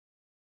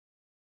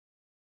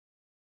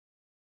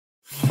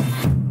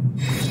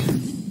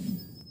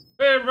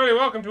Hey everybody,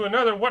 welcome to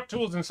another What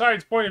Tools and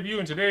Sides point of view,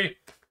 and today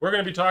we're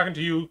going to be talking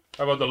to you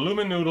about the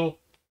Luminoodle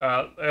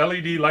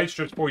LED light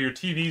strips for your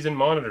TVs and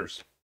monitors.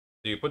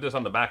 So you put this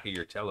on the back of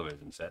your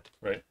television set,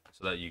 right?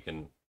 So that you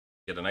can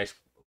get a nice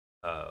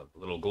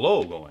little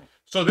glow going.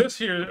 So this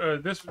here,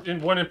 this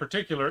one in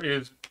particular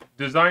is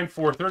designed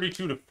for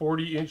 32 to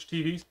 40 inch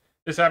TVs.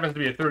 This happens to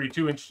be a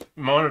 32-inch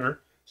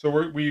monitor. So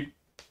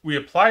we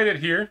applied it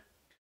here.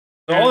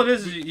 So all it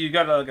is you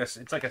got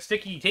it's like a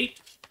sticky tape.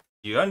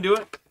 You undo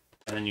it,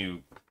 and then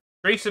you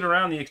trace it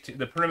around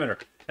the perimeter.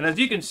 And as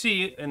you can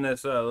see in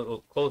this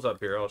little close-up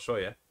here, I'll show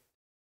you.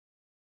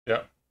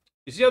 Yeah.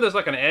 You see how there's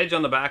like an edge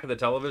on the back of the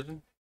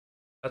television?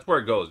 That's where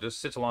it goes. It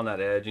just sits along that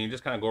edge, and you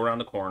just kind of go around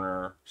the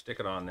corner, stick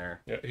it on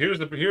there. Yeah. Here's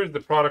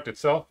the product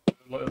itself.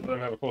 Let me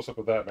have a close-up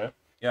of that, man.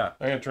 Yeah.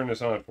 I'm gonna turn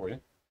this on for you.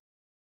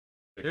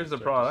 Here's the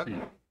product.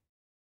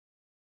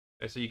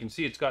 Okay, so you can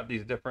see it's got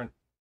these different.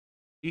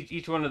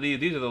 Each one of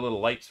these are the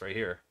little lights right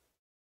here.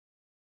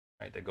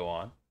 Right, they go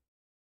on.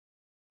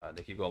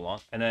 They keep going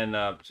along, and then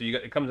so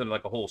it comes in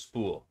like a whole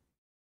spool.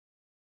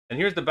 And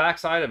here's the back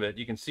side of it.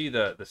 You can see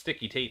the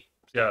sticky tape.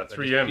 Yeah,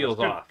 3M. Peels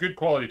off. Good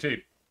quality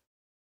tape.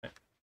 Okay.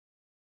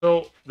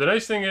 So the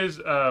nice thing is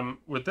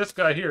with this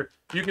guy here,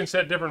 you can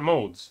set different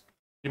modes.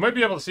 You might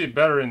be able to see it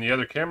better in the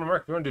other camera,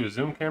 Mark. If you want to do a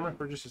zoom camera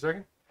for just a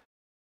second,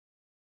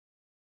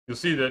 you'll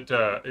see that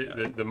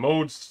the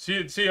modes.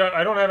 See,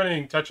 I don't have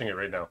anything touching it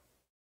right now.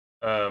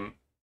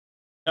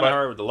 Kind of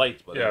hard with the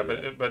lights, but yeah,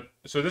 but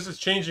so this is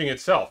changing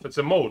itself. It's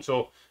a mode.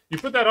 So you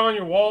put that on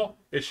your wall,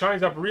 it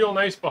shines up real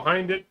nice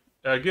behind it,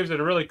 gives it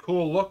a really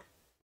cool look,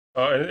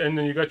 and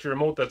then you got your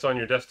remote that's on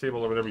your desk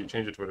table or whatever. You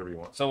change it to whatever you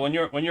want. So when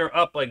you're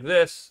up like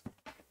this,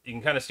 you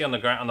can kind of see on the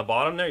ground on the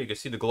bottom there. You can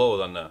see the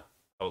glow on how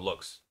it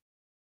looks.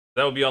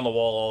 That would be on the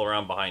wall all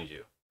around behind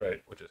you,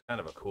 right? Which is kind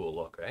of a cool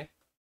look, eh?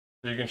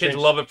 So you can kids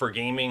love it for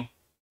gaming.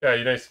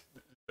 Yeah, nice.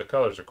 The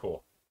colors are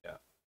cool. Yeah,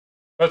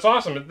 that's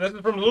awesome. This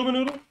is from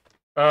Luminoodle.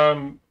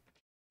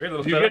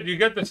 You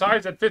get the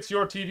size that fits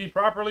your TV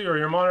properly, or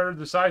your monitor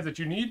the size that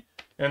you need,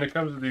 and it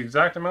comes with the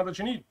exact amount that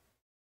you need.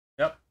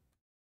 Yep,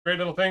 great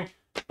little thing.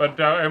 But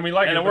and we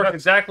like it. And it works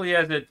exactly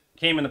as it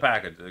came in the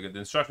package. The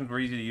instructions were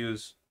easy to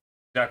use.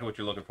 Exactly what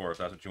you're looking for, if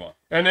that's what you want.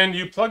 And then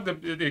you plug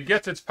it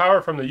gets its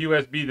power from the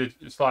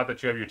USB slot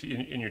that you have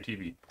in your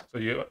TV. So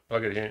you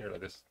plug it in here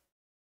like this,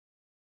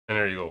 and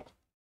there you go.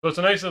 So it's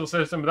a nice little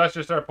system, but that's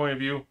just our point of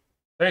view.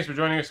 Thanks for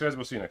joining us, guys.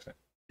 We'll see you next time.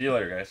 See you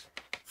later, guys.